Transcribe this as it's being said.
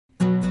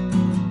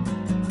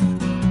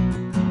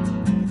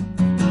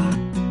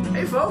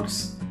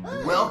folks.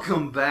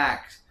 Welcome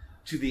back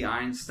to the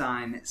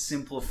Einstein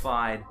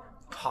Simplified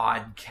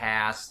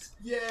podcast.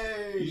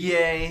 Yay!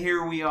 Yay,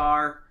 here we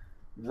are,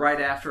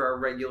 right after our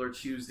regular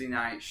Tuesday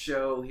night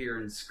show here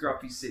in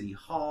Scruffy City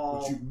Hall.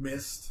 Which you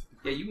missed.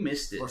 Yeah, you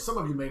missed it. Or some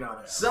of you may not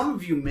have. Some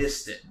of you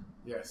missed it.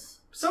 Yes.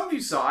 Some of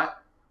you saw it,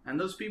 and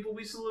those people,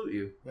 we salute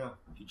you. Yeah.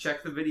 If you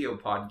check the video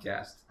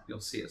podcast,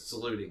 you'll see us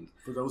saluting.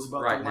 For those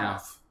about right to now.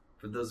 laugh.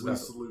 For those We about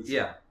salute you.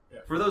 yeah. Yeah.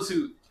 For those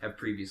who have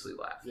previously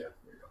laughed. Yeah,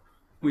 there you go.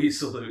 We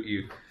salute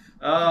you.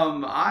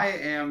 I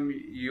am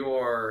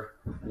your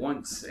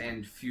once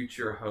and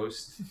future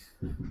host,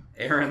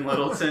 Aaron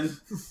Littleton.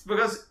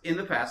 Because in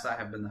the past I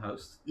have been the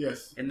host.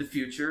 Yes. In the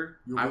future,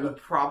 You'll I be will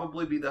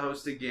probably be the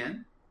host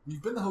again.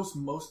 You've been the host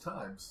most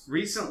times.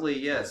 Recently,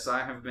 yes,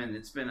 I have been.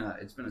 It's been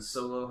a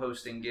solo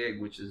hosting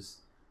gig, which is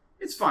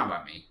it's fine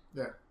by me.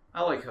 Yeah.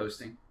 I like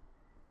hosting.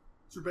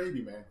 It's your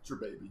baby, man. It's your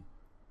baby.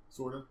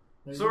 Sort of.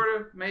 Maybe. Sort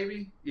of,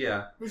 maybe.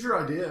 Yeah. It was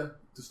your idea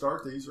to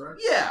start these, right?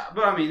 Yeah,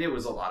 but I mean, it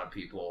was a lot of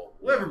people.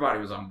 Well, everybody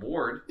was on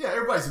board. Yeah,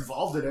 everybody's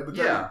involved in it, but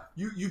Yeah.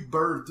 you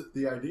birthed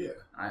the idea.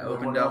 I And opened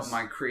everyone up else-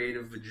 my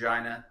creative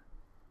vagina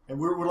And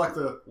we're like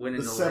the went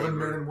into 7 labor.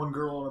 men and 1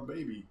 girl and a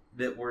baby.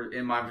 That were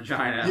in my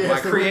vagina. Yes,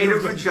 My they were in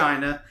creative your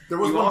vagina. There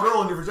was You 1 all-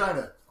 girl in your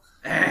vagina.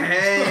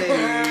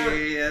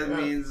 Hey, that Yeah.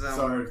 means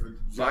Sorry. my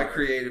vagina.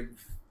 creative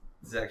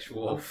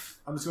sexual.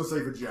 I'm just going to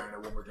say vagina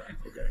one more time.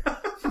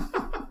 Okay.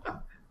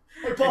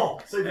 Hey,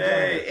 Paul. Say vagina.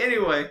 Hey,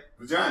 anyway.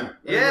 Vagina.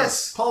 There you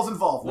Yes. go. Paul's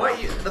involved now.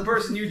 The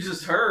person you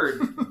just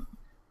heard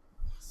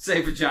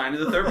say vagina,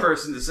 the third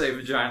person to say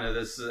vagina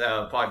this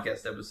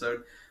podcast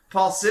episode,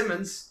 Paul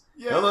Simmons,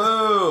 Yeah.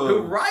 Hello.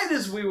 who right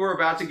as we were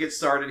about to get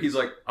started, he's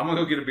like, I'm going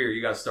to go get a beer.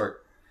 You got to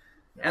start.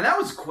 And that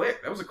was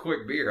quick. That was a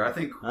quick beer. I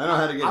think. I know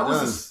how to get I done.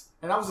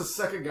 was the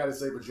second guy to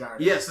say vagina.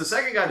 Yes, the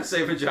second guy to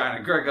say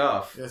vagina, Greg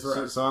Huff. That's So,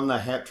 right. so I'm the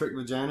hat trick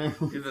vagina.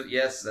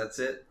 Yes, that's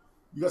it.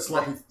 You got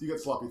sloppy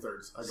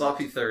thirds. I got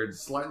Sloppy thirds.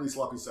 Slightly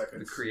sloppy The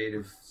seconds.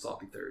 creative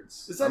sloppy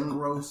thirds. Is that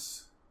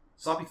gross?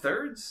 Sloppy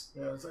thirds?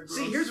 Yeah, is that gross?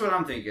 See, here's what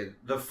I'm thinking.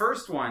 The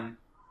first one,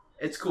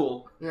 it's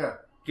cool, Yeah.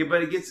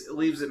 but it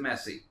leaves it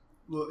messy.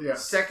 Well, yeah.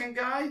 Second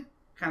guy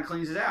kind of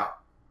cleans it out.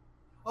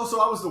 Oh, so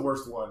I was the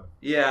worst one.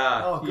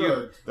 Yeah. Oh,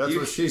 good. That's You-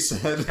 what she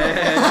said.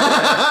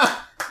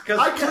 Because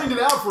I cleaned it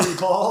out for you,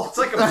 Paul. It's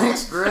like a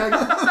Thanks, Greg.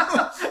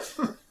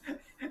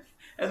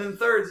 And then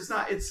thirds, it's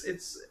not. It's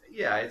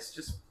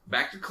just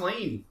back to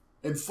clean.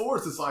 And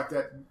fourth is like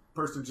that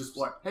person just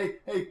like, hey,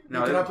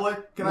 No, can it- I play?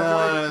 Can No,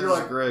 I play? this You're is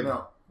like, Greg.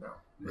 no.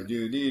 I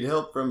do need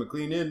help from a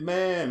cleaning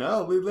man.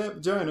 I'll leave that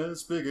vagina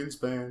spick and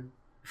span.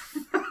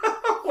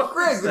 What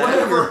Greg, was that?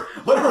 whatever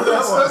that That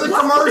was a was.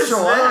 commercial.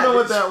 I don't know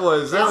what that? that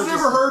was. That I've was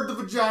never just- heard the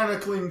vagina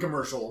clean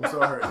commercial. I'm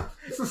sorry.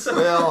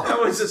 Well, That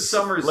was a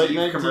Summer's Late Eve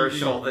night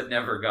commercial TV. that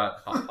never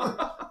got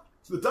caught.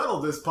 The title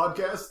of this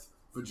podcast,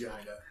 Vagina.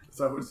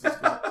 So I was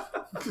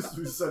because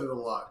we said it a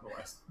lot in the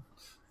last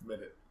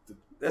minute.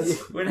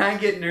 That's when I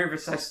get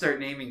nervous. I start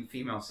naming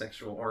female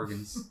sexual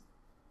organs.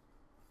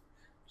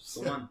 Just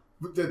the Yeah. one,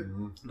 But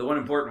the one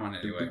important one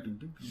anyway.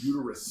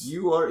 uterus.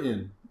 you are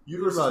in.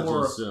 Uterus is Erogenous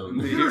more. zone.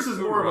 Uterus is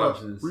more of a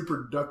Erogenous.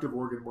 reproductive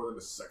organ more than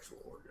a sexual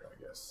organ, I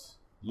guess.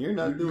 You're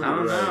not doing I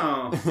don't it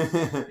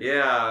right. know.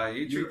 Yeah,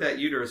 you treat that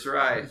uterus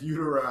right.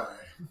 Uteri.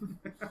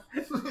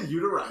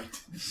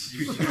 Uterite.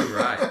 You're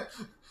right.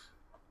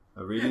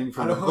 A reading I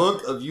from the don't-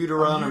 book of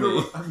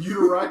Deuteronomy. I'm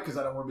uterite because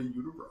I don't want to be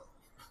utero.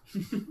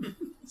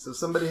 So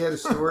somebody had a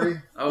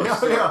story. Oh, Yeah,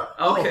 so- yeah.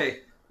 Okay.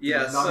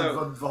 Yeah. Not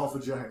So involve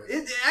vaginas.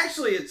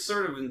 it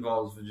sort of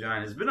involves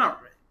vaginas, but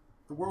not.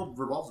 The world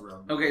revolves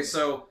around. Okay,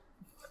 so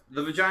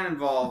the vagina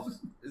involved.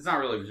 It's not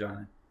really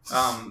vagina.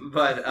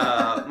 But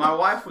my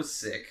wife was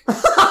sick.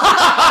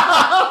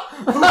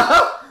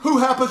 Who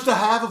happens to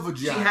have a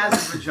vagina? She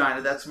has a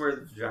vagina. That's where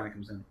the vagina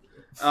comes in.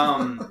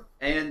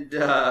 And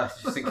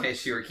just in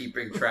case you were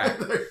keeping track.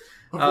 of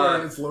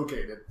where it's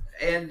located.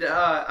 And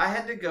I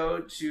had to go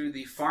to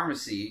the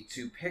pharmacy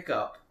to pick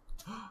up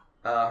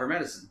her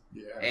medicine.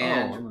 Yeah.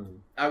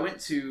 And I went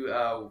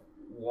to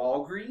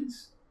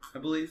Walgreens, I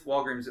believe.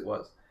 Walgreens it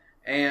was.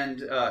 And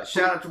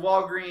shout out to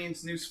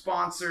Walgreens, new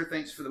sponsor.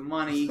 Thanks for the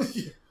money.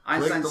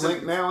 Click the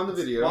link now on the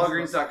video.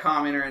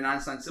 Walgreens.com, enter in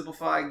Einstein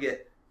Simplify,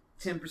 get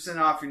 10%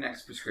 off your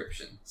next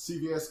prescription.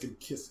 CVS can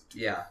kiss it.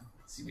 Yeah,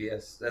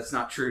 CVS. That's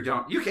not true.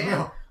 You can.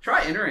 No.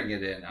 Try entering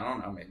it in. I don't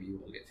know. Maybe you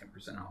will get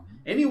 10% off.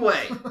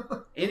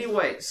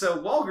 Anyway, so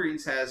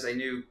Walgreens has a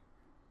new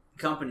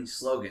company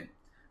slogan,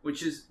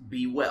 which is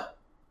 "Be Well."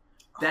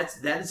 That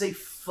is a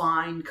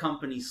fine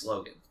company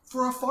slogan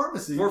For a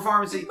pharmacy. for a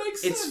pharmacy. It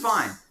makes It's sense.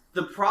 fine.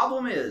 The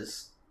problem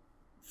is,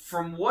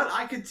 from what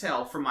I could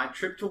tell from my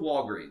trip to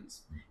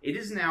Walgreens, it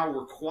is now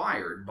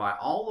required by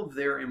all of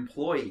their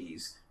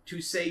employees to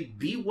say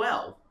 "Be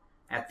Well"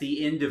 at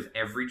the end of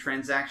every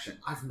transaction.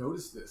 I've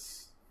noticed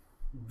this.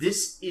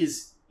 This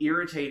is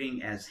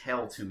irritating as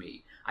hell to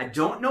me. I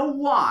don't know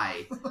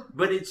why,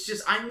 but it's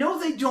just, I know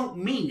they don't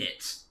mean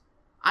it.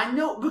 I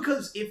know,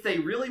 because if they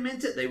really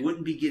meant it, they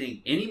wouldn't be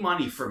getting any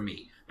money from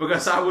me,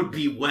 because I would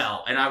be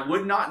well, and I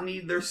would not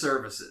need their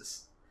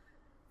services.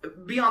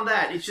 beyond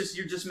that, it's just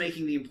you're just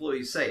making the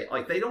employees say it.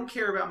 Like, they don't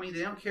care about me.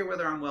 They don't care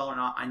whether I'm well or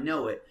not. I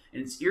know it,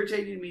 and it's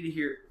irritating me to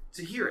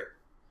hear it.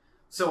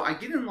 So I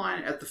get in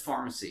line at the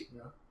pharmacy,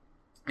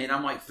 and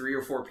I'm like 3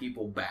 or 4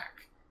 people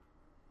back.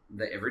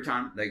 Every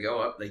time they go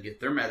up, they get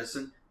their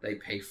medicine, they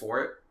pay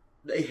for it,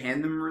 they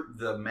hand them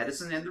the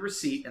medicine and the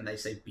receipt, and they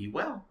say, "Be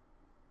well.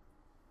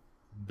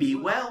 Be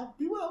well.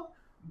 Be well.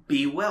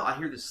 Be well." I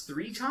hear this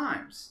 3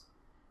 times,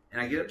 and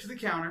I get up to the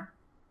counter,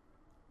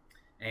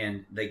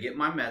 and they get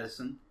my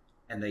medicine,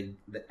 and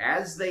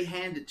as they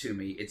hand it to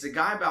me, it's a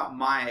guy about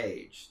my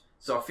age,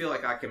 so I feel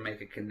like I can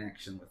make a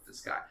connection with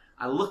this guy.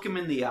 I look him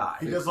in the eye.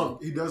 He does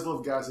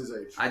love guys his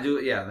age. I do,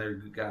 yeah, they're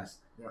good guys.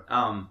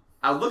 Yeah.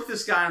 I look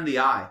this guy in the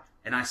eye,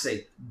 and I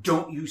say,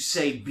 "Don't you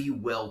say 'be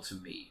well' to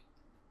me."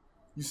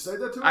 You say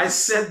that to him? I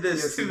said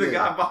this Yes, to you the did.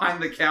 guy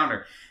behind the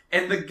counter,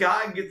 and the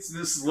guy gets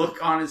this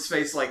look on his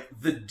face like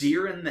the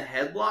deer in the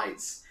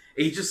headlights.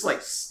 He just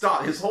like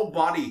stops. His whole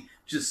body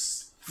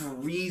just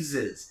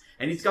freezes,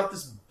 and he's got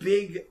this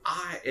big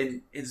eye,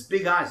 and his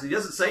big eyes. He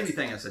doesn't say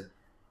anything. I said,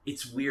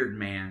 "It's weird,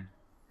 man,"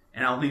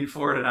 and I lean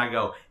forward and I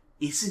go,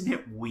 "Isn't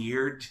it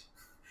weird?"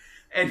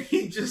 And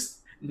he just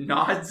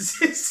nods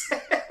his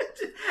head.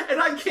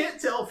 And I can't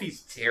tell if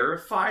he's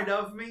terrified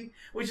of me,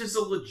 which is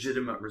a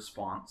legitimate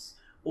response,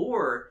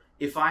 or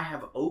if I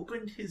have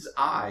opened his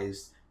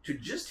eyes to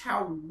just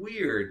how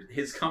weird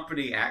his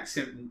company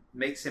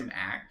makes him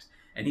act,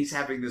 and he's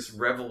having this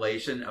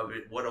revelation of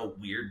it, what a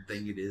weird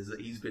thing it is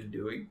that he's been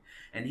doing,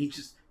 and he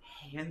just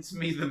hands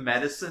me the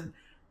medicine,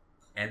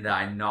 and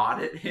I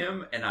nod at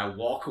him, and I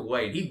walk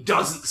away, and he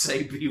doesn't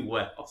say "be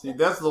well." See,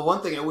 that's the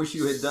one thing I wish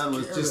you had done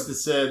was just to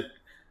said,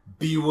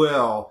 "Be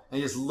well,"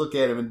 and just look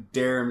at him and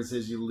dare him as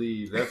you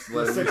leave. That's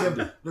what Say I to wish.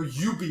 him, "No,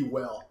 you be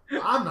well.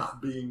 I'm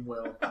not being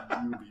well.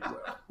 You be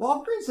well."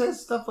 Walgreens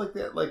has stuff like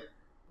that. Like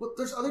Well,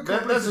 there's other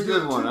companies that's a that do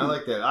good it, one. too. I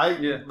like that.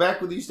 Yeah.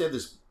 Back when they used to have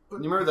this. You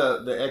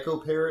remember the Echo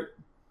Parrot?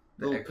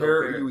 The Little Echo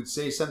parrot. Parrot. You would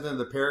say something to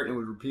the parrot and it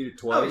would repeat it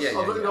twice. Oh, yeah,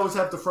 Although you always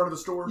have the front of the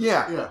store.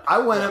 Yeah. I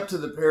went up to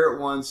the parrot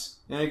once,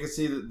 and I could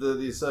see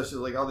the associate,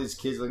 like all these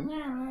kids, like,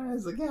 "Nah."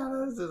 It's like,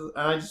 "Yeah, this is,"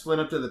 and I just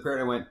went up to the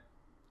parrot and I went,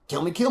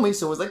 "Kill me, kill me."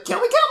 So it was like,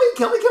 "Kill me, kill me,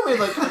 kill me, kill me."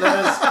 Like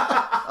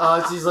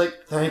that is, she's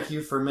like, "Thank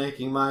you for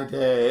making my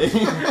day." So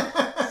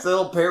the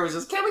little parrot was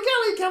just, "Kill me,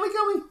 kill me, kill me,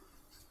 kill me."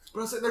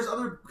 But I said there's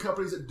other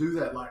companies that do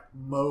that, like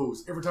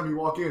Moe's. Every time you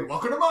walk in,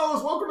 "Welcome to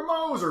Moe's, welcome to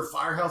Moe's," or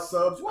Firehouse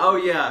Subs. Oh,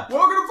 yeah.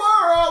 "Welcome to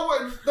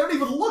Firehouse." They don't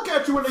even look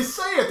at you when they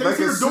say it. They Like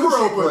see a your door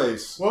sushi open.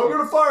 place. "Welcome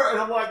to Fire," and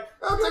I'm like,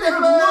 I'll "You're take not it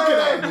even back. looking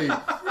at me.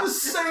 You're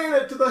just saying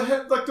it to the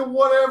head, like to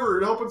whatever,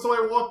 and hoping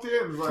somebody walked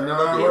in. It's like, You know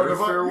about the welcome Earth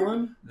to Fair Fire-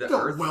 one? The You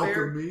don't Earth welcome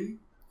Fair? me.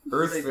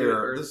 Earth They do Fair.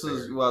 Earth This Fair.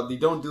 is, well, they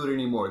don't do it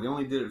anymore. They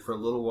only did it for a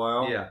little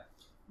while. Yeah.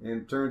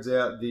 And it turns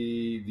out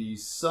the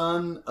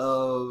son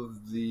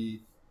of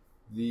the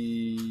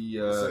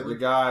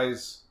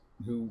guys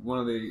who, one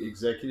of the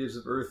executives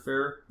of Earth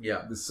Fair,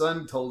 Yeah. the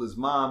son told his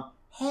mom,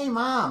 "Hey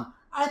mom,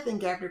 I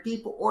think after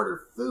people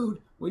order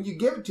food, when you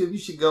give it to them, you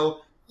should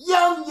go,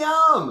 'Yum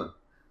yum.'"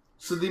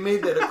 So they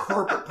made that a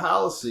corporate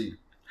policy.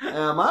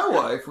 My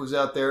wife was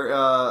out there,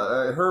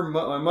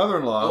 my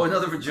mother-in-law. Oh,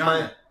 another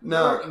vagina.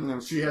 No,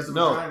 She has a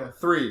no, vagina.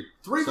 3.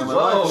 Three So my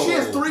vaginas. wife- She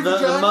has 3 The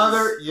vaginas.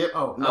 mother, yep.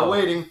 Oh. No,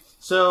 waiting.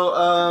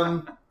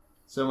 So,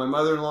 so my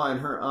mother-in-law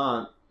and her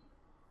aunt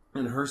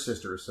and her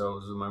sister, so it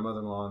was my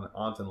mother-in-law and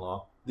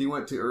aunt-in-law, they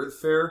went to Earth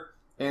Fair,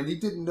 and they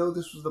didn't know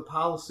this was the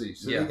policy.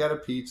 So Yeah. they got a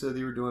pizza,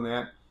 they were doing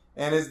that.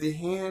 And as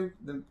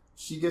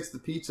she gets the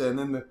pizza, and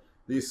then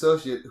the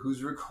associate,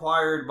 who's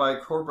required by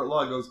corporate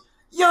law, goes,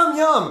 "Yum,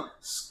 yum,"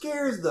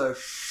 scares the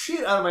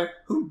shit out of me,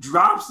 who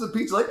drops the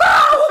pizza like,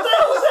 "Ah, what the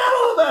hell was that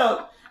all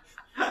about?"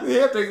 They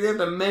have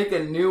to make a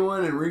new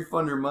one and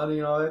refund her money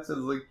and all that. So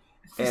it's like,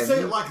 You and say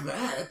he- it like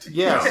that.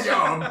 Yes.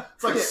 Yum, yum.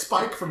 It's like Yeah.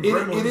 Spike from It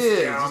Gremlins.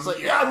 is. Yum, It's like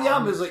yum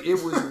yum. It's like, it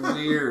was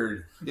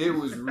weird. It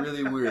was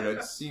really weird.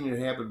 I'd seen it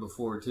happen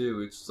before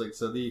too. It's just like,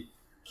 so they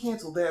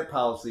canceled that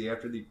policy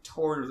after they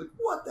tore it. It was like,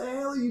 what the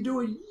hell are you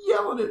doing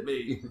yelling at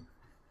me?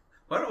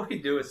 Why don't we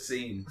do a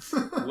scene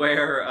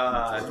where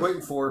I was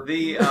waiting for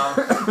the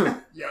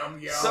Yum,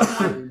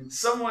 yum.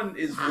 someone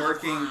is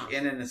working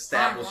in an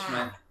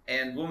establishment,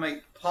 and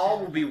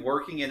Paul will be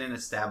working in an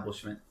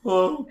establishment,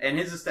 Oh. and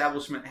his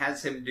establishment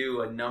has him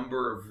do a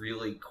number of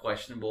really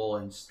questionable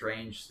and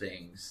strange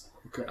things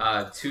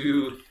Okay.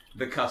 to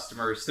the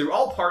customers through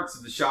all parts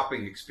of the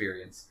shopping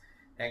experience.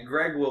 And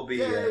Greg will be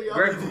Yay, I'll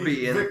Greg be will the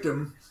be in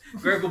victim.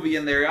 Greg will be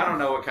in there. I don't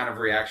know what kind of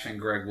reaction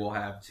Greg will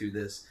have to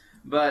this.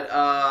 But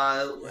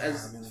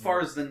as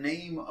far as the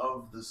name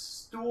of the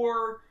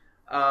store,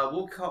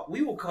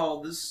 we will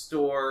call this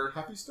store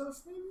Happy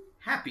stuff, maybe?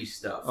 Happy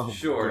Stuff. Oh,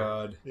 sure.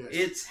 God. Yes.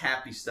 It's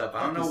Happy Stuff.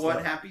 I don't Happy know what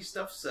Stuff. Happy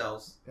Stuff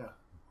sells,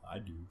 I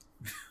do.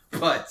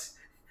 but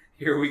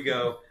here we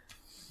go.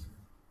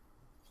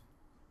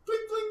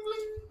 Bling, bling,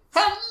 bling.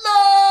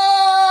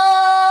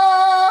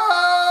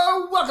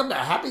 Hello! Welcome to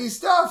Happy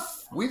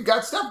Stuff. We've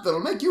got stuff that'll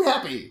make you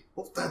happy.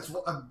 Well, that's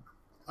what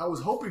I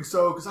was hoping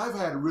so, because I've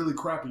had a really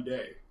crappy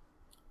day.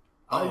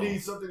 I Oh. need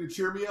something to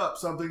cheer me up,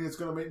 something that's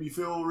going to make me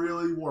feel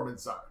really warm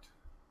inside.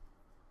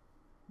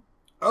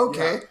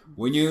 Okay. Yeah.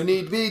 When you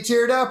need to be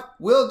cheered up,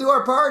 we'll do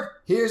our part.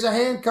 Here's a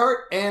hand cart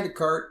and a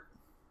cart.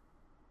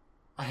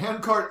 A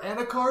hand cart and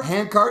a cart?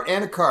 Hand cart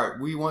and a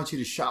cart. We want you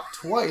to shop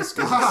twice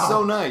because Wow. it's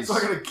so nice. So I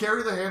gotta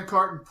carry the hand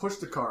cart and push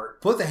the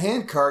cart. Put the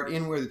hand cart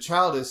in where the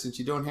child is since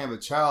you don't have a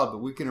child, but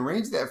we can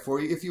arrange that for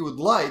you if you would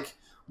like.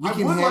 I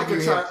would like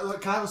a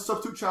child. Can I have a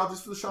substitute child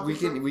just for the shopping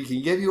trip? We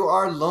can give you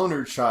our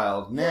loaner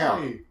child. Now,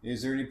 Yay.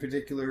 is there any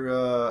particular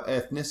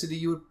ethnicity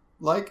you would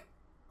like?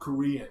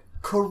 Korean.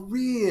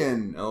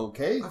 Korean.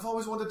 Okay. I've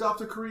always wanted to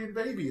adopt a Korean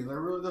baby, and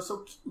they're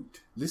so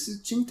cute. This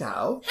is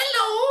Qingtao.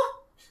 Hello!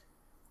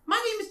 My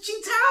name is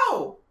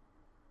Qingtao!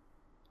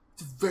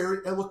 It's a very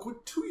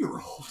eloquent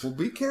 2-year-old. Well,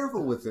 be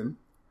careful with him.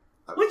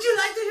 Would you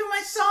like to hear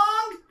my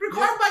song?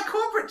 Required by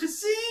corporate to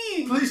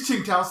sing! Please,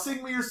 Qingtao,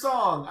 sing me your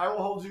song. I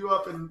will hold you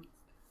up and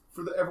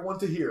for everyone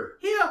to hear.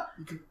 Here,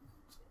 You can...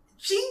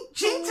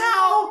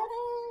 Qingtao!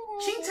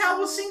 Qingtao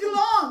will sing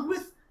along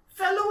with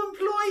fellow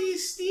employee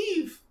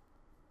Steve.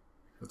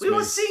 That's We will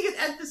me. sing it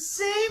at the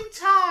same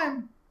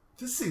time.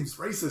 This seems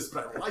racist,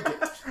 but I like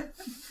it.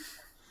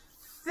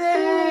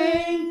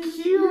 Thank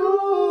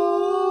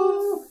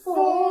you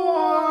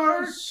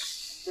for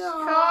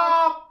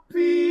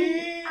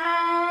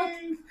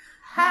shopping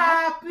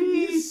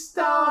happy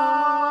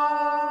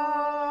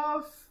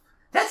stuff.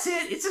 That's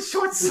it. It's a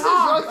short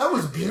song. That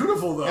was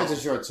beautiful, though. That's a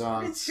short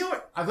song. It's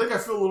short. I think I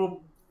feel a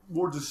little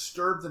more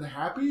disturbed than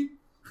happy.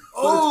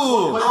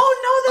 Oh! But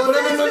Oh no, Oh, the no,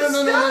 fans no, no, is no,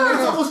 no, no, stuck. no,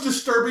 It's no. almost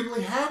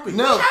disturbingly happy.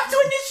 No. We have to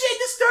initiate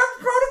the Stern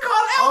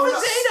Protocol Alpha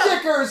Zeta.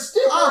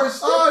 Sticker! I've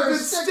been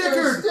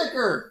stickered.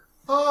 Sticker!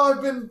 Oh,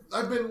 I've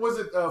been, was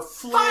it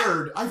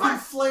flared? I've been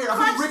flared. I've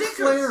five been Ric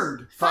stickers.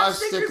 Flared. 5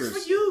 stickers.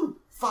 stickers for you.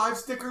 5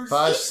 stickers.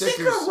 Five Each stickers.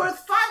 sticker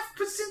worth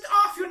 5%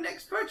 off your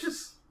next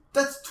purchase.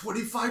 That's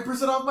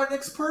 25% off my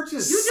next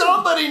purchase.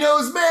 Somebody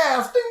knows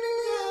math! Ding, ding,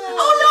 ding.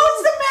 Oh no,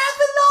 it's the math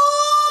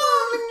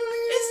alarm!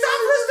 It's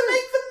time for us to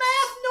make the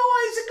math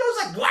noise. It goes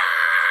like wow,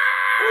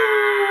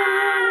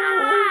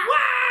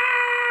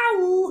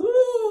 wow,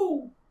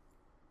 ooh.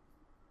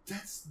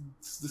 That's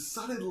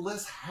decidedly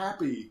less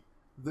happy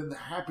than the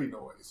happy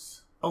noise.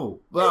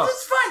 Oh, well.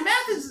 It's fine.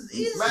 Math is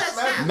less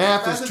happy. Math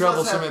Math is is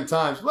troublesome less at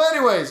times. But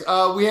anyways, we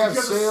have You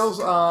gotta sales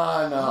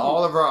on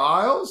all of our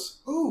aisles.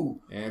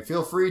 Ooh, And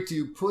feel free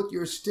to put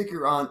your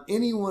sticker on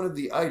any one of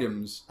the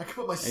items. I can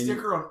put my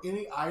sticker on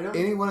any item.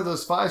 Any one of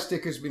those 5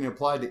 stickers being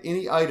applied to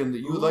any item that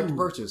you would like to Ooh.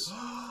 purchase.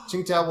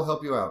 Qingtao will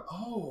help you out.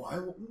 Oh, I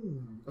will.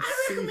 Let's I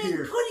see recommend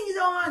here. putting it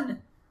on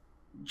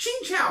Ching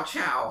Chow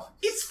Chow.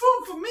 It's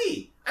food for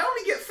me. I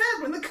only get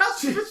fed when the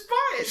customers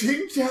buy it.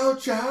 Ching Chow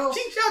Chow.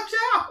 Ching Chow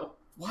Chow.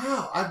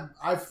 Wow,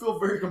 I feel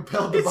very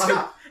compelled to It's buy.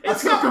 got- I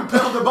it's feel got-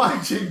 compelled to buy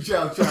Ching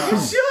Chow You Chow.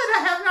 should. I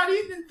have not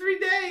eaten in 3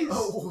 days.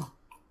 Oh,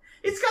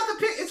 It's got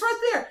the it's right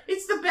there.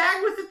 It's the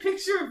bag with the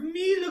picture of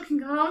me looking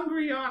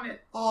hungry on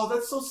it. oh,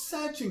 that's so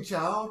sad, Ching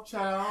Chow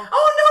Chow.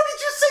 Oh no! Did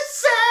you say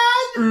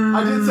sad? I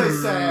did say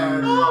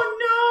sad. Oh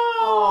no!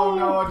 Oh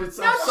no, I did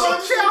say Now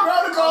sad. Ching Chow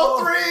Protocol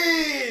Oh.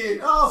 3!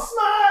 Oh,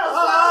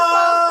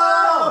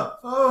 Smile,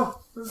 oh,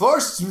 For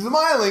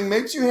smiling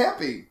makes you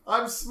happy.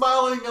 I'm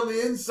smiling on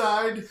the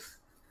inside.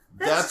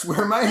 That's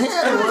where my And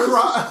hand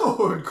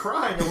was. I'm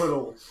crying a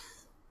little.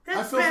 I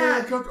That's feel very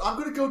bad. uncomfortable. I'm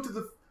gonna go to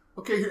the.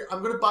 Okay, here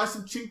I'm gonna buy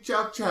some Ching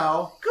Chow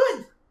Chow,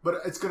 Good.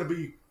 but it's gonna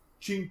be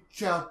Ching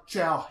Chow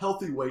Chow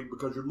healthy weight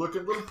because you're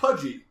looking a little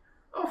pudgy.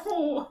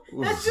 Oh,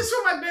 that's just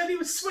where my belly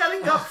was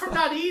swelling up from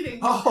not eating.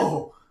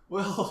 Oh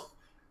well,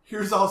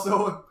 here's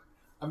also.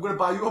 I'm gonna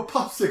buy you a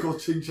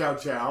popsicle Ching Chow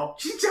Chow.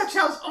 Ching Chow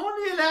Chow's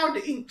only allowed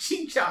to eat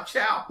Ching Chow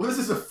Chow. Well, this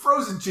is a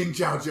frozen Ching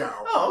Chow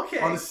Chow Oh, okay.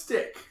 on a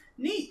stick.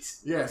 Neat.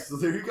 Yes, so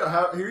there you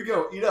go. Here you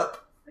go. Eat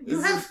up. You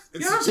It's have a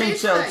you haven't Ching paid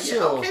for Chow that yet.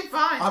 Chill. Okay,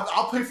 fine.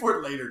 I'll pay for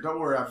it later. Don't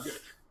worry. I'm good.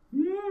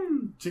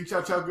 Mmm, Ching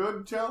Chow Chow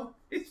good, Chow?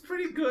 it's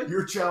pretty good.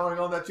 You're chowing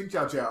on that Ching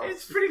Chow Chow.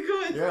 It's pretty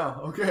good. Yeah,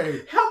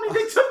 okay. Help me!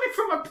 They took me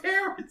from my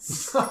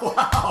parents.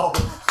 Wow.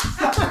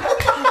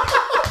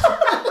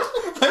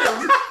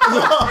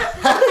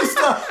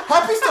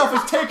 Happy stuff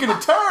is taking a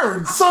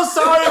turn. So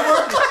sorry,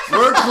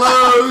 we're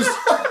closed.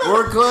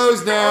 We're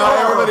closed now.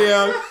 Oh. Everybody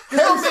out.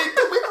 Help me,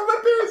 took me from my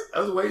parents. I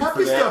was waiting Happy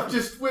for that. stuff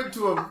just went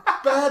to a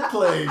bad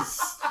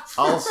place.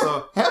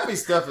 Also, Happy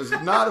Stuff is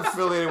not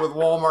affiliated with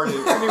Walmart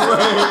in any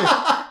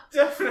way.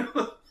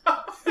 Definitely.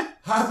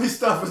 Happy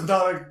stuff is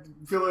not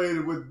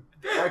affiliated with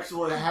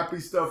actually a Happy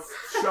Stuff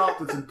shop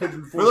that's in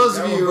Pigeon Forge. For those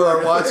of you who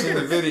are watching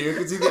the video, you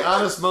can see the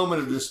honest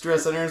moment of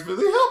distress on Aaron's face.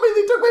 Help me,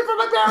 they took me from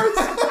my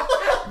parents.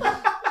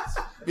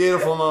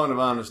 Beautiful moment of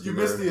honesty. You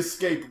missed the there.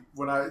 escape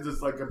when I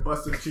just like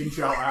busted Ching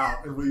Chow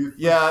out, and we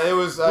Yeah, it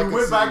was. I we could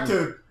went see- back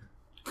to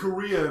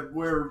Korea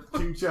where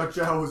Ching Chow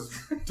Chow was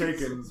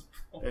taken,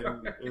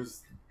 and it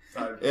was.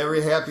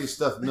 Every Happy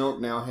Stuff milk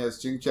now has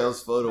Ching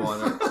Chow's photo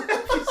on it.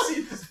 Have you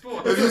seen this boy?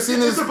 Have you seen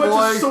this It's a bunch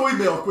boy? of soy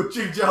milk with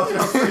Ching Chow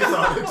Chow's face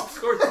on it. Of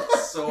course,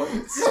 it's soy.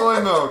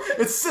 Soy milk.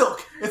 It's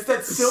silk. It's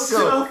that silk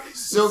Silk. milk.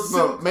 Silk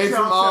milk made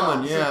from Chow Chow.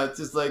 almond. Yeah, it's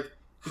just like,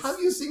 have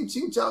you seen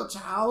Ching Chow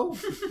Chow?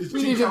 It's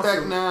We Ching need Chow him back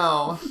silk.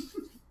 now.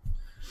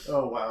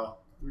 Oh wow,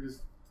 we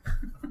just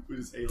We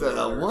just alienated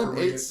our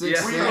 186.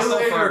 Yeah. We Yeah.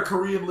 alienated So our far-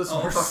 Korean Oh,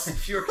 listeners.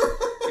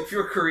 if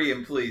you're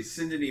Korean, please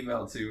send an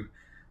email to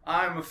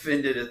I'm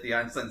offended at the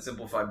Einstein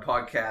Simplified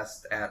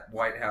podcast at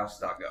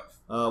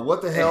whitehouse.gov.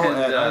 What the hell And,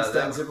 at that-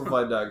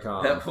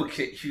 EinsteinSimplified.com. That will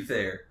get you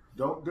there.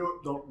 Don't do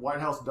it. Don't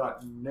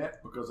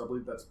whitehouse.net because I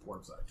believe that's a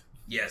porn site.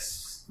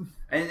 Yes.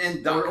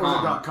 And Or .com.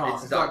 is it .com?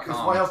 It's It's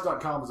 .com.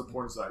 whitehouse.com is a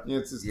porn site. Yeah,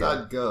 it's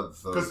Yeah. .gov,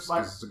 folks. 'Cause my-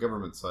 It's a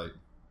government site.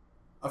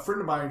 A friend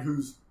of mine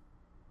whose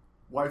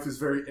wife is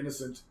very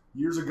innocent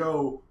years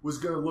ago was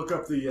going to look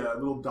up the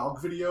little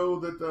dog video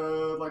that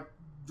like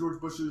George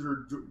Bush's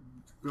or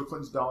Bill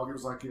Clinton's dog. It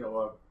was like,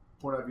 a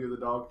point out view of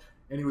the dog.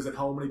 And he was at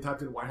home and he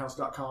typed in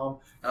whitehouse.com.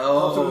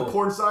 Up to the Oh.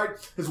 porn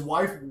site. His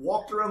wife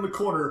walked around the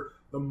corner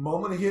the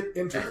moment he hit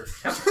enter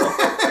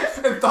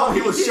and thought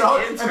he was Hit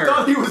shocked and enter.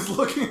 thought he was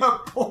looking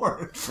up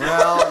porn.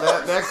 Well,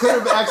 that could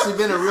have actually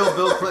been a real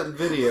Bill Clinton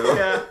video.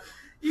 Yeah.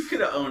 You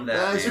could have owned that.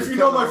 Yeah, man. If you Come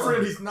know my on.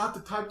 friend, he's not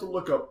the type to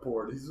look up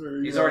porn.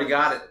 He's already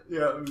got it.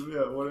 Yeah,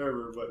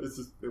 whatever. But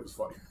it was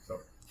funny. So.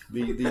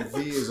 The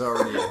V is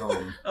already at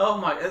home. Oh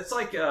my! It's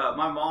like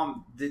my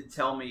mom did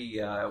tell me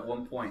at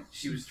one point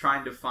she was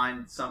trying to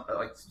find some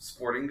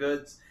sporting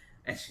goods,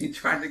 and she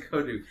tried to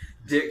go to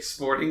Dick's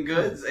Sporting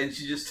Goods, and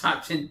she just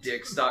typed in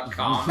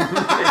Dicks.com.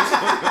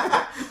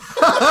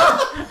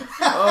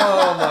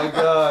 Oh my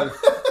god.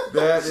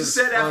 That She is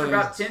said after funny.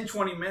 about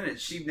 10-20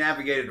 minutes, she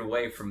navigated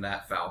away from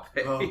that foul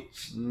page. Oh.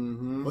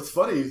 Mhm. What's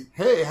funny is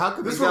Hey, how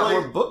could This this got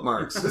relate- more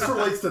bookmarks? this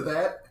relates to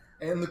that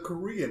and the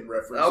Korean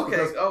reference. Okay,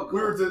 because oh, cool.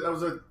 I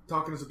was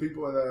talking to some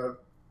people, and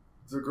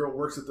the girl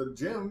works at the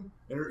gym,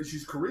 and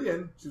she's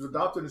Korean. She was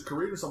adopted as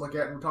Korean or something like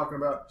that, and we're talking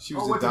about She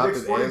was went to Dick's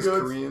adopted Sporting as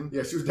Goods. Korean?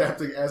 Yeah, she was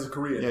adopted as a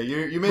Korean. Yeah,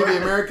 you may be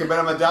American, but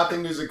I'm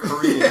adopting you as a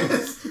Korean.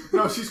 Yes.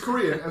 No, she's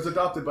Korean. I was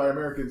adopted by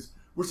Americans.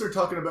 We're still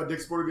talking about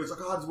Dick's Sporting Goods.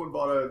 Like, I just went and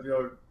bought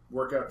a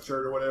workout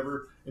shirt or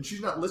whatever, and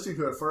she's not listening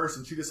to it at first,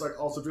 and she just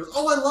also feels,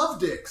 I love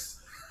Dick's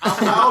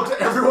out loud to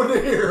everyone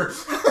to hear.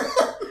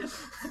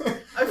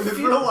 I And then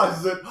feel-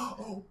 realizes it.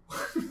 Oh,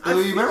 I Well,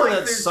 you feel remember like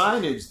that there's-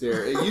 signage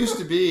there? It used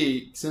to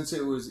be, since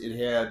it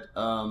had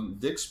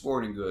Dick's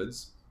Sporting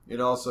Goods. It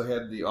also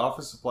had the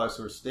office supply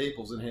store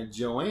Staples, and had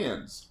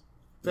Joann's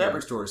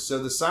fabric stores. So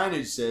the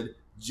signage said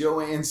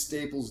Joanne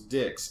Staples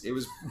Dick's. It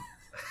was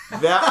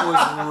that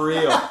was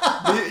real.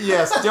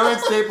 Yes, Joanne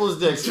Staples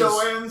Dick's.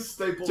 Joanne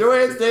Staples.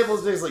 Joanne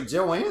Staples Dick's. Like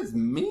Joanne's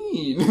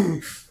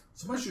mean.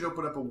 Somebody should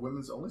open up a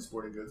women's only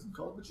sporting goods and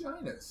call it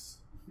Vaginas.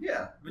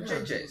 Yeah, the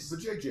JJ's. The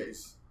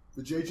JJ's.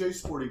 The JJ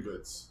Sporting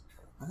Goods.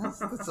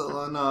 that's a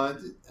no.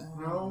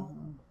 No.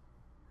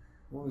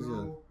 What was it?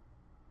 No.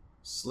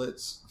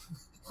 Slits.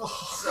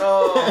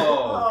 Oh,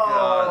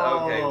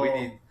 God. Okay, we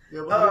need...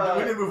 Yeah, but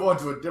we need to move on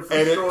to a different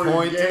Edit story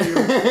point. game.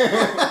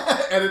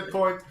 Edit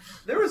point.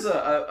 There was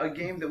a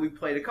game that we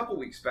played a couple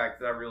weeks back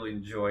that I really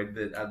enjoyed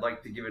that I'd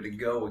like to give it a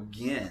go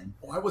again.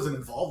 Oh, I wasn't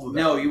involved with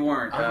that. No, you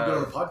weren't. I haven't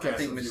done a podcast I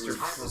think with you.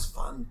 Mr. That was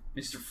fun.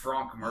 Mr.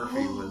 Frank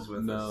Murphy was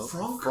with No. us.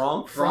 Frank?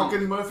 Frank? Frank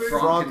and Murphy?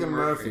 Frank and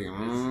Murphy. It was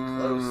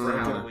close for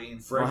Mm. Halloween.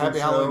 Frank Well, happy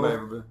and Halloween, Snow.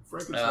 everybody.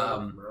 Frank and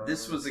Snow.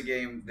 This was a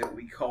game that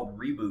we called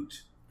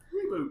Reboot,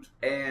 Reboot.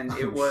 and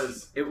it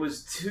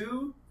was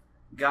two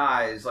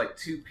guys, like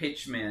two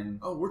pitchmen.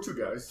 Oh, we're two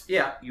guys.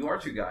 Yeah, you are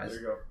two guys.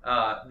 There you go.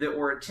 That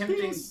were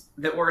attempting Peace.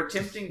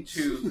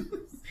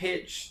 to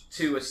pitch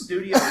to a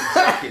studio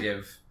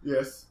executive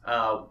Yes.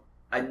 a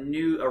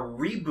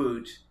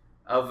reboot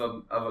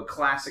of a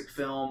classic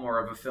film or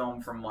of a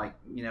film from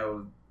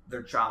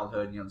their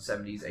childhood, the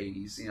 70s,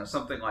 80s,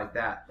 something like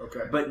that.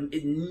 Okay. But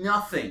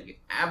nothing,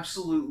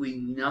 absolutely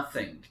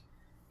nothing,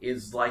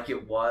 is like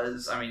it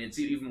was. I mean, it's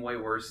even way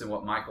worse than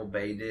what Michael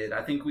Bay did.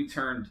 I think we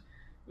turned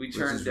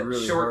is the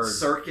really Short hard.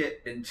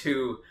 Circuit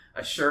into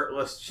a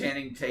shirtless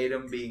Channing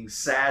Tatum being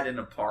sad in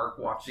a park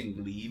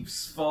watching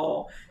leaves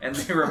fall, and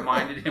they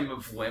reminded him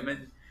of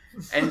women.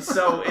 And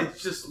so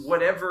it's just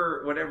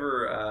whatever.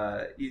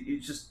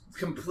 It's just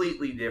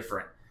completely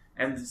different.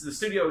 And the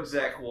studio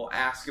exec will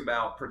ask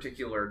about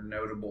particular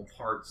notable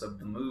parts of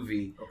the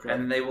movie, Okay.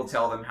 and they will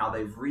tell them how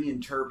they've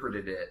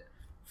reinterpreted it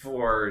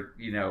for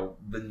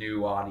the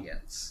new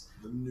audience.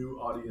 The new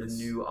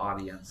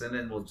audience. And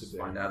then we'll just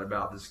Today. find out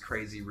about this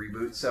crazy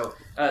reboot. So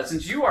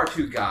since you are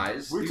two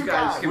guys, We're you two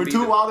guys guys. can We're be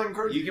too the, wild and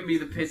crazy. you can be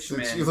the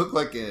pitchman. Since you look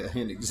like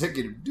an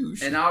executive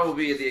douche. And I will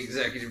be the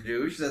executive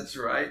douche. That's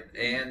right.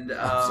 And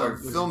I'm sorry,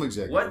 film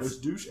executive. what- There's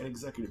douche and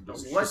executive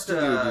douche. What?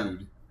 Studio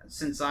dude.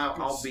 Since I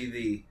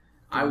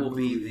will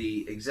be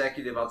the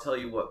executive, I'll tell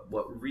you what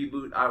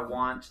reboot I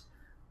want.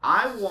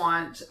 I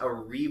want a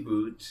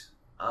reboot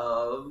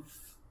of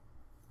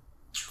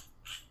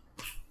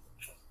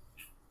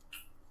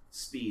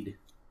Speed.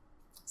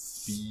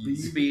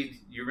 Speed.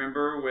 You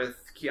remember with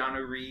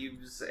Keanu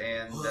Reeves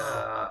and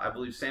I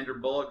believe Sandra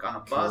Bullock on a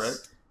bus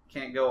Correct.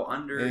 Can't go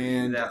under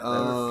And, that.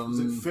 Is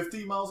it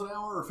 50 miles an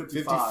hour or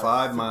 55?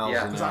 55 miles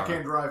Yeah. an Because I hour.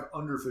 can't drive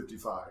under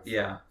 55.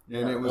 Yeah.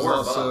 And it was Or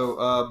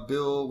also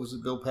Bill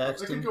They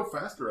Paxton? could go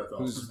faster, I thought.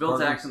 Who's- It was Bill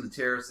Partner? Jackson, the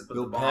terrorist that put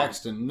Bill the bomb.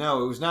 Paxton.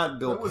 No, it was not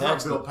Bill That was not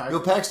Paxton. Bill Paxton.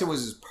 Bill Paxton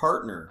was his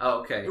partner. Oh,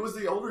 okay. It was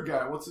the older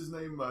guy. What's his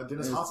name?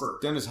 Dennis Hopper.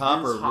 Dennis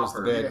Hopper was the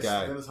Hopper, bad Yes,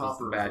 guy. Dennis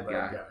Hopper the was bad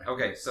guy.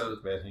 Okay, so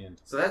Bad hand.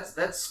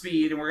 that's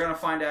Speed, and we're gonna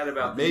find out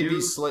about the Maybe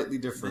new, slightly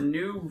the different.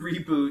 new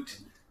reboot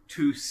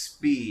to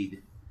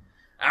Speed.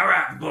 All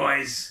right,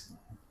 boys.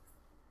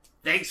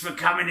 Thanks for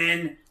coming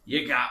in.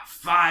 You got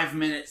 5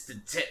 minutes to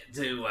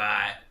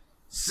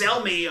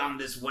sell me on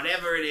this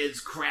whatever it is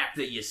crap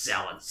that you're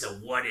selling. So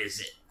what is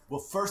it? Well,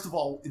 first of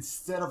all,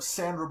 instead of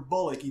Sandra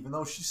Bullock, even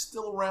though she's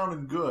still around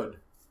and good,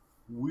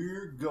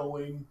 we're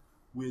going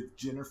with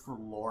Jennifer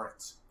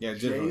Lawrence. Yeah,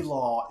 Jennifer.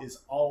 J-Law is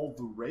all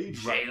the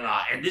rage right now.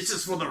 J-Law, and this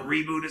is for the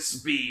reboot of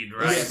Speed,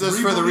 right? This is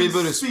for the Rebooting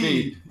reboot of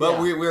Speed, but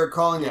Yeah. we are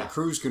calling Yeah. it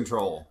Cruise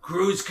Control.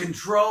 Cruise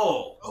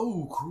Control.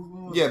 Oh,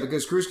 cool. Yeah,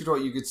 because Cruise Control,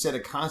 you could set a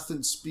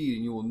constant speed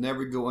and you will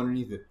never go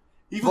underneath it.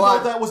 Even But-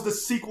 though that was the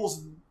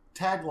sequel's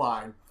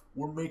tagline,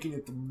 we're making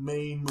it the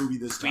main movie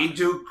this time. Speed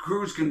to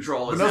Cruise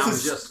Control But is no, now this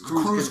is just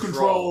Cruise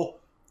Control.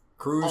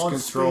 Cruise On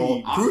Control.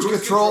 speed. Cruise Cruise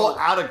Control Control.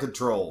 out of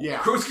control. Yeah.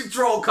 Cruise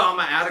Control,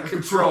 comma, out of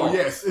control.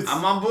 Yes.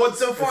 I'm on board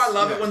so far. I it's-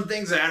 love yeah. it when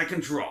things are out of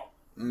control.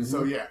 Mhm.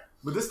 So yeah,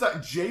 but this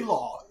time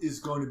J-Law is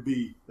going to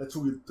be that's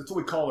what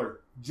we call her.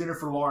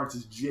 Jennifer Lawrence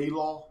is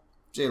J-Law.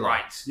 J-Lo.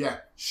 Right. Yeah,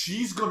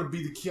 she's going to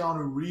be the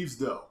Keanu Reeves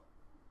though.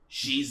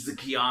 She's the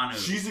Keanu.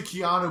 She's the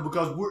Keanu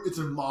because it's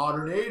a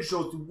modern age,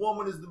 so the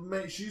woman is the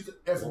main. She's the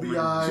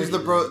FBI. She's the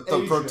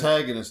agent.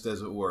 protagonist,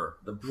 as it were.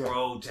 the Yeah.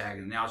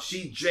 protagonist. Now,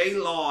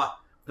 J-Law,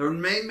 her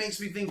name makes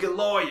me think of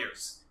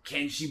lawyers.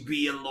 Can she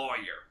be a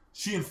lawyer?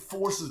 She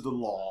enforces the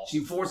law. She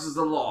forces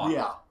the law.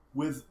 Yeah,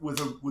 with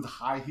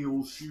high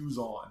heel shoes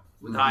on.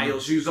 With high heel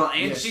shoes on.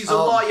 And Yes. she's a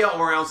lawyer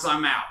or else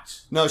I'm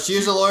out. No, she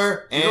is a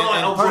lawyer, and, She's a lawyer.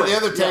 and Oh, part of the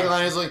good. other Yeah.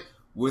 tagline is like,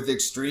 with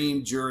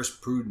extreme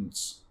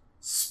jurisprudence.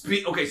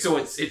 Okay, so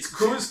it's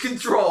Cruise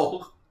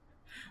Control.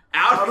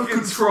 Out of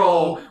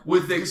control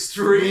with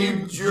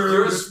extreme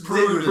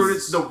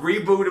jurisprudence. The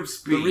reboot of The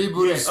Speed.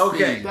 reboot Yes. of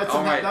Speed. Okay. That's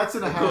All a right. that's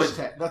in a Good.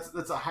 hashtag.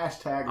 That's a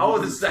hashtag. Oh,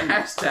 this is the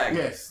hashtag.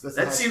 Yes, that's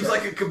That a seems hashtag.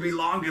 like it could be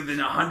longer than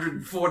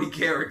 140 It's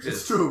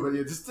characters. true, but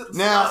yeah, just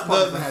Now, last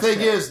part the of thing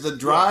hashtag. is, the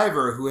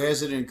driver who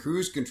has it in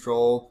cruise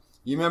control,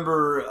 you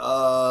remember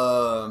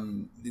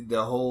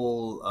the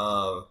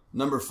whole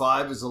number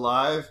 5 is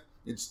alive?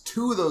 It's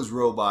 2 of those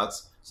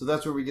robots, so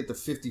that's where we get the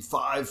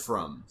 55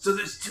 from. So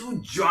there's two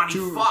Johnny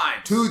Two-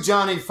 Fives. 2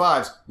 Johnny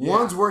 5s. Yeah.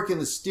 One's working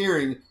the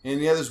steering, and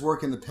the other's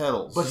working the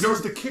pedals. But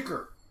here's the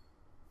kicker: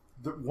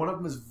 one of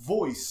them is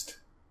voiced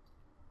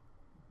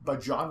by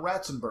John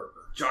Ratzenberger,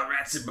 John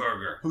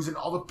Ratzenberger. who's in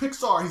all the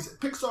Pixar. He's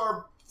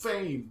Pixar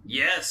fame,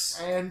 Yes.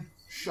 and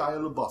Shia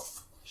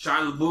LaBeouf.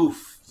 Shia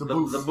LaBeouf. The The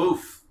Boof.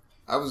 Boof.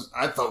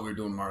 I thought we were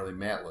doing Marley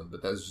Matlin,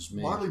 but that was just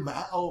me. Marley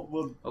Matt. Oh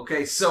well,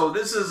 Okay, so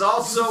this is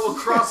also a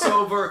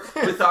crossover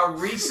with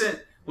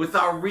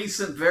our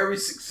recent very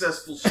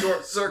successful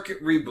Short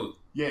Circuit reboot.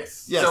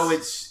 yes. Yes. So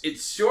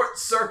it's Short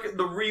Circuit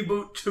the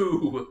reboot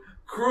 2.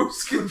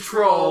 Cruise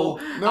Control,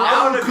 No,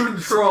 out out of of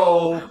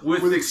control, control,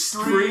 with with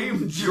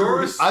extreme extreme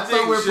jurisdiction. I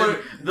thought we were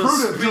putting the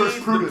prudent speed,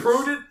 jurisprudence.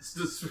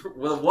 the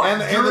prudence, what? And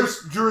the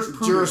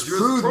Jurisprudence.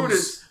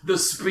 jurisprudence, the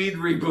speed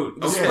reboot.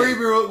 The Okay. Speed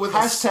reboot with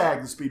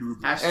Hashtag the speed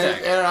reboot.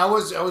 Hashtag. and I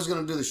was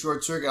going to do the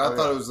short circuit. I Oh,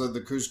 thought yeah. it was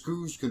the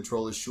cruise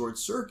control is short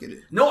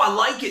circuited. No, I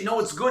like it. No,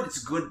 it's good. It's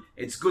good.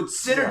 It's good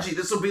synergy. Yeah.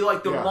 This will be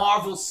like the Yeah.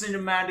 Marvel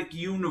Cinematic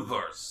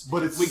Universe.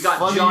 But it's we got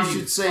Funny Johnny you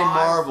should say Five,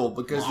 Marvel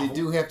because Marvel. they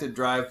do have to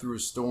drive through a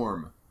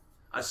storm,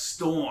 a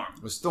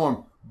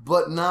storm.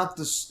 but not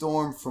the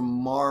storm from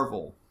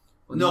Marvel.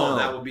 No,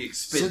 that would be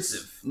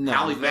expensive.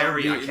 Halle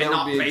Berry, I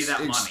cannot pay that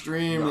money.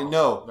 Extremely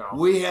No.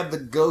 We have the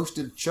ghost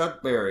of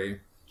Chuck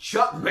Berry,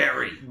 Chuck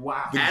Berry.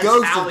 Wow. the As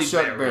ghost Halle of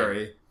Chuck Berry.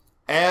 Berry,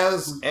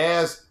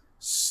 as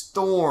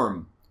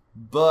Storm,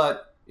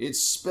 but it's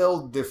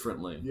spelled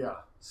differently. Yeah.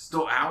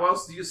 How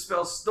else do you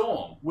spell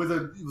storm? With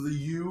a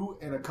U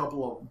and a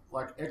couple of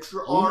like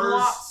extra R's.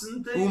 Umlauts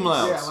and things.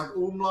 Umlaut. Yeah, like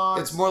umlauts.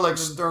 It's more like and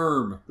then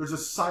Sturm. There's a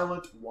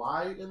silent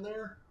Y in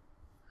there.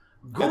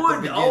 Good.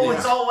 At the Oh, beginning.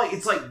 it's all like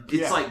it's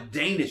Yeah. like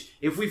Danish.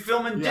 If we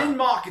film in Yeah.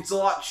 Denmark, it's a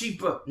lot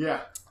cheaper.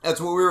 Yeah. That's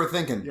what we were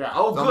thinking. Yeah.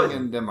 Oh, Filming good.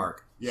 in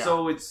Denmark. Yeah.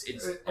 So it's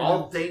And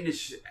all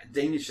Danish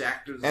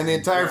actors. And the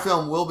entire Yeah.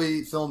 film will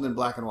be filmed in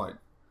black and white.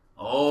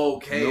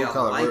 Okay, No I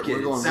color. like We're it.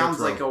 It going sounds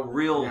retro. like a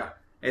real. Yeah.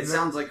 It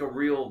sounds like a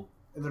real.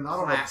 And they're not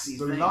on Classy a.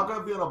 They're thing. not going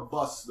to be on a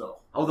bus though.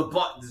 Oh, the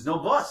bus. There's no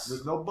bus.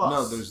 There's no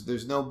bus. No,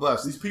 there's no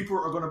bus. These people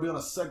are going to be on a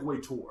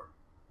Segway tour.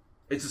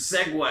 It's a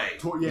Segway.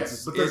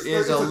 Yes, but It there's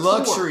is there's a tour.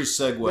 luxury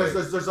Segway.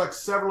 There's like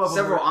several of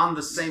them. Several on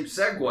the same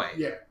Segway.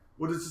 Yeah.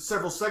 Well, there's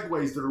several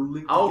Segways that are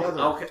linked Oh,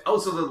 together. okay. Oh,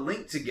 so they're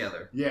linked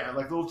together. Yeah,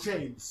 like little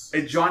chains.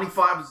 And Johnny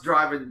Five is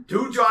driving.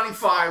 2 Johnny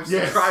Fives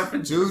Yes.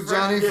 driving. 2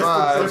 Johnny Yes, the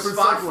Fives different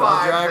Five Segways.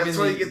 Five. driving That's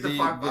where you get the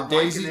five. the I'm liking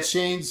daisy it.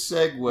 chain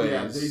Segways.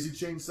 Yeah, daisy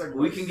chain Segways.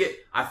 We can get.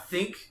 I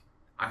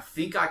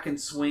think I can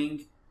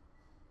swing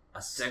a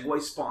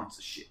Segway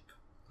sponsorship.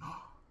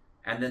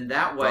 And then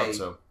that way, Thought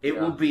so. it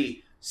will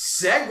be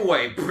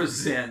Segway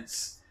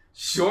presents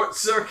Short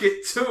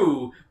Circuit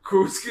 2,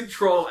 Cruise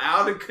Control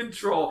Out of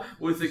Control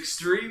with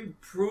Extreme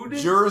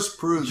Prudence.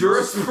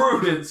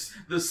 Jurisprudence,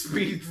 the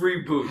Speed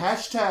Reboot.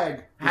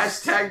 Hashtag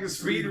The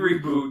Speed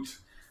Reboot,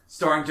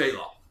 starring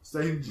J-Law.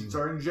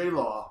 starring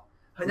J-Law.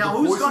 Now, the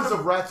who's voices going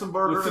of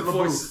Ratzenberger with the and LaBeouf.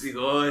 voices?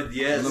 Good,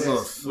 yes.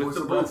 LaBeouf. With Voice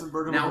the of booth.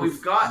 Ratzenberger and Now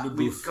LaBeouf.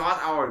 we've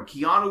got our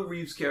Keanu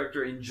Reeves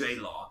character in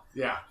J-Law.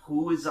 Yeah.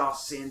 Who is our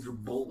Sandra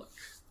Bullock?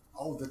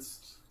 Oh,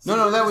 that's...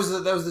 No, that was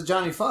the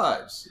Johnny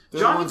Fives.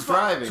 They're the ones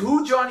driving.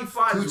 Two Johnny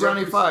Fives. Two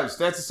Johnny Fives.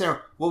 That's the same.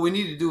 What we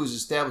need to do is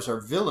establish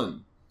our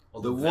villain. Oh,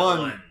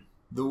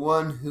 the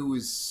one who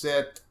has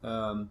set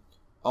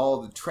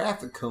all the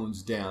traffic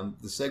cones down.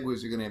 The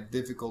Segways are going to have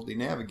difficulty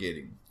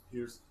navigating.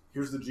 Here's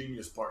the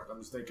genius part. I'm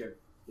just thinking,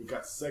 we've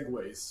got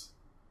Segways.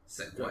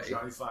 We've got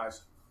Johnny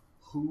Fives.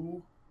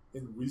 Who,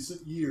 in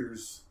recent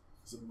years,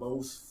 is the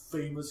most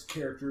famous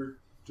character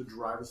to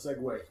drive a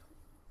Segway?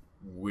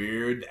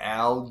 Weird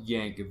Al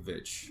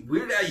Yankovic.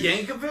 Weird Al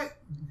Yankovic?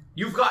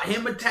 You've got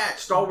him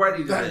attached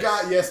already to That this.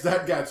 guy, yes,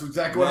 that guy. That's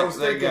exactly what I was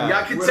That thinking. guy. Yeah,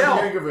 I can Weird tell.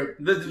 Al Yankovic.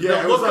 The it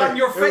look was like- on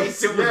your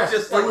face, it was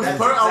just like, it was that's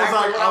per-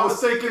 exactly what I was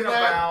thinking that.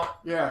 about.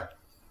 Yeah.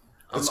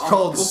 It's I'm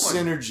called on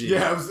synergy.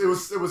 Yeah, it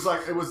was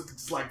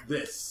like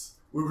this.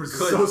 We were Good.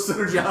 so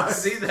synergized. Yeah,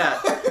 see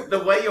that? The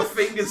way your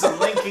fingers are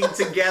linking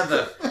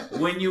together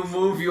when you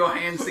move your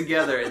hands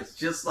together. It's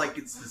just like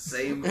it's the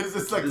same.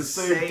 It's like the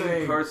same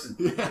thing. person.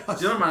 Yeah.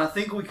 Gentlemen, I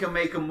think we can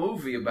make a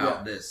movie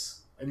about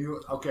this. And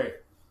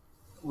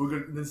we're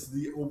gonna. This is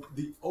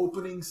the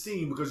opening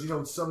scene because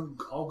in some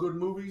all good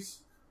movies,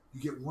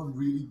 you get one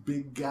really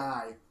big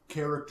guy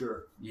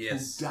character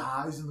Yes. who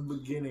dies in the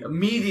beginning.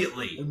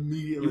 Immediately.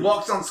 He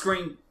walks on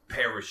screen,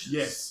 perishes.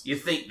 Yes. You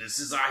think this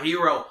is our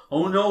hero.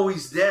 Oh no,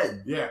 he's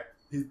dead. Yeah.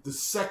 The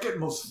second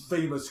most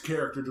famous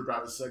character to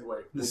drive a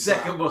Segway. The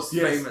second most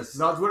famous.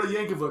 Not Weird Al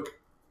Yankovic.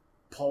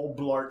 Paul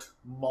Blart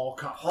Mall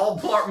Cop. Paul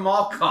Blart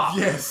Mall Cop.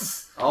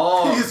 Yes.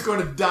 Oh. He is going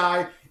to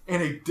die in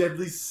a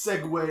deadly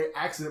Segway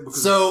accident.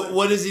 Because So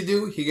what does he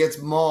do? He gets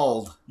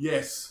mauled.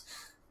 Yes.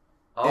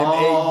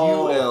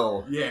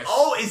 MAUL. Yes.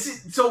 Oh, is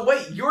it? So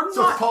wait, you're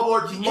So not. Paul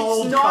Blart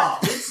Mall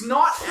Cop. It's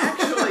not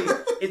actually.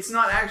 It's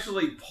not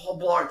actually Paul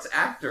Blart's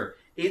actor.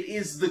 It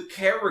is the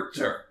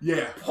character.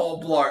 Yeah.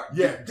 Paul Blart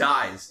Yeah.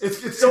 dies. It's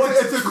a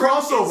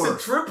crossover.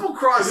 It's a triple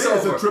crossover. It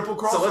is a triple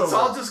crossover. So let's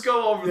all just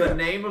go over the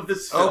name of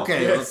this film.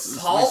 Okay. Yes.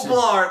 Paul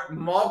Blart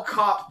Mall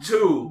Cop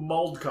 2.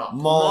 Mold Cop.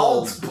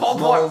 Mauled. Paul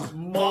Blart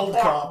Mold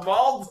Cop.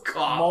 Mold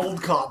Cop.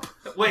 Mold Cop.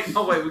 Wait,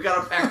 we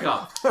gotta back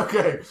up.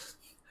 Okay.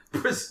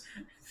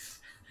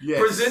 Yes.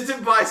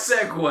 Presented by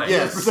Segway.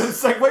 Yes.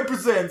 Segway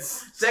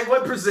presents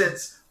Segway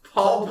presents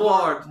Paul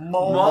Blart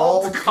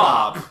Mold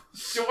Cop.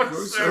 Short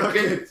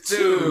Circuit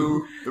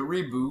 2. The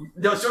reboot.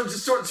 No, Short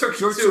Circuit 2.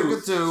 Short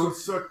Circuit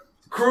 2.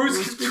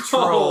 Cruise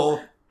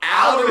Control.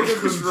 Out of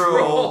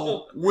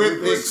control.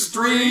 With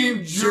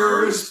extreme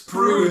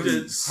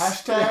jurisprudence.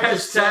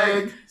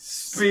 Hashtag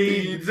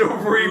Speed the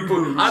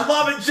Reboot. I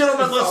love it,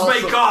 gentlemen. Let's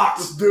Awesome. make off.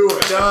 Let's do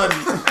it. Done.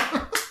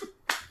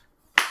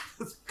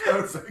 That's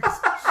perfect.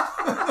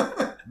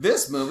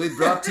 This movie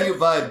brought to you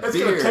by That's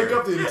beer. going to take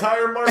up the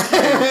entire market.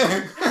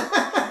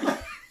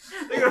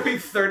 They're going to be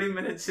 30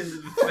 minutes into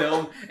the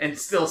film and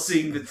still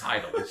seeing the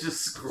title. It's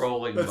just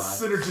scrolling That's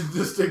by.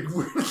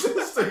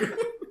 synergistic.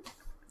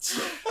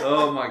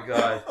 Oh my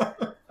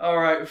god. All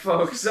right,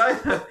 folks. I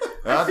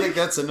think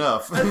that's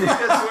enough. I think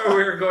that's where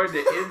we're going to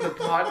end the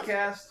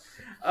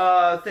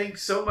podcast.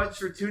 Thanks so much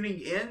for tuning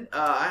in.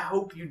 I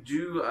hope you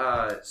do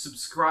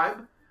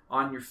subscribe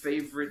on your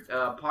favorite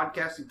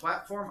podcasting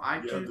platform,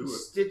 iTunes, do it.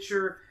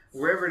 Stitcher,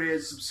 wherever it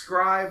is.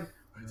 Subscribe,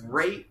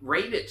 rate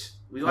it.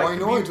 We Why like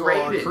to not be to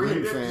our rated. Korean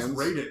Rate it. fans? Just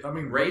rate it. I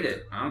mean, Rate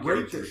it. I don't care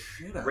Rate what you the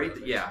shit out rate of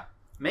it. it. Yeah,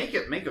 make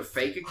a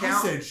fake I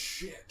account. said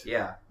shit.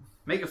 Yeah,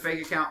 make a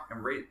fake account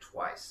and rate it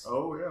twice.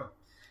 Oh, yeah.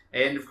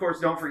 And, of course,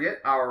 don't forget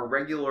our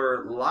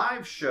regular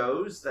live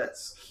shows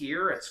that's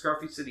here at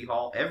Scruffy City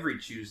Hall every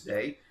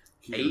Tuesday,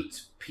 Here.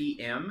 8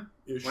 p.m.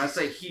 Ish. When I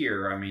say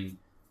here, I mean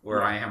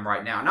where I am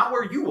right now. Not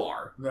where you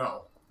are.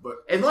 No, but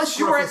Unless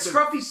you were at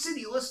Scruffy Scruffy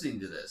City listening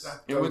to this.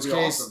 that In would which be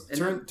case,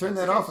 awesome. turn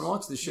that off and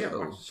watch the Yeah, show.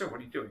 watch the show. What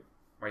are you doing?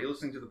 Why are you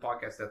listening to the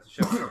podcast at the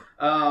show?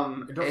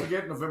 And don't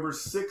forget, November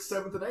 6th,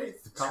 7th, and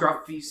 8th.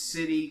 Scruffy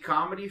City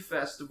Comedy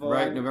Festival.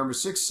 Right, November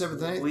 6th,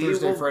 7th, and 8th, We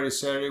Thursday, will- Friday,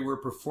 Saturday. We're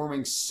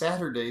performing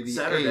Saturday, the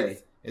Saturday.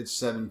 8th at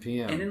 7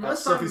 p.m. And At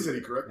unless Scruffy I'm City,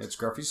 correct? at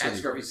Scruffy at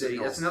City. Scruffy City,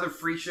 that's another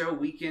free show,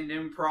 Weekend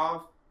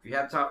Improv. If you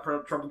have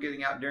trouble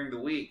getting out during the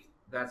week,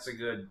 that's a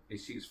good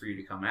excuse for you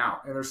to come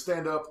out. And there's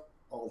stand-up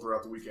all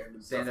throughout the weekend.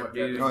 And Stand-up stuff like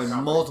dudes. that. Oh, in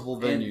Comedy.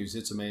 multiple And venues.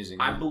 It's amazing.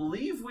 I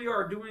believe we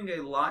are doing a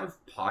live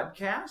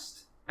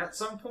podcast at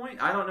some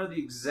point. I don't know the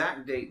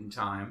exact date and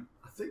time.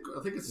 I think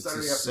it's It's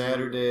Saturday a afternoon.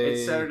 Saturday.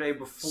 It's Saturday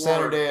before.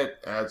 Saturday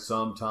at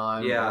some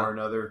time Yeah. or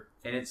another.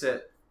 And it's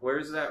at, where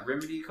is that?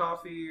 Remedy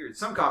Coffee? Or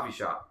some coffee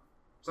shop.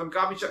 Some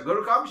coffee shop. Go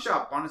to a coffee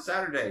shop on a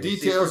Saturday. See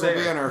if Details we're will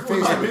be there. on our We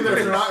might be there.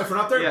 Facebook If page. we're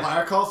not there, Yeah.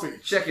 buy a coffee.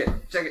 Check it.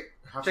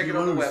 How Check can it you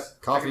on the lose? web.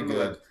 Coffee Check it on the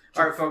good. web.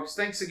 All right, folks.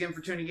 Thanks again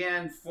for tuning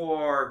in.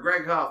 For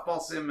Greg Huff,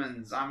 Paul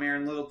Simmons, I'm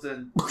Aaron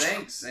Littleton.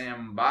 Thanks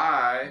and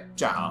bye.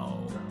 Ciao.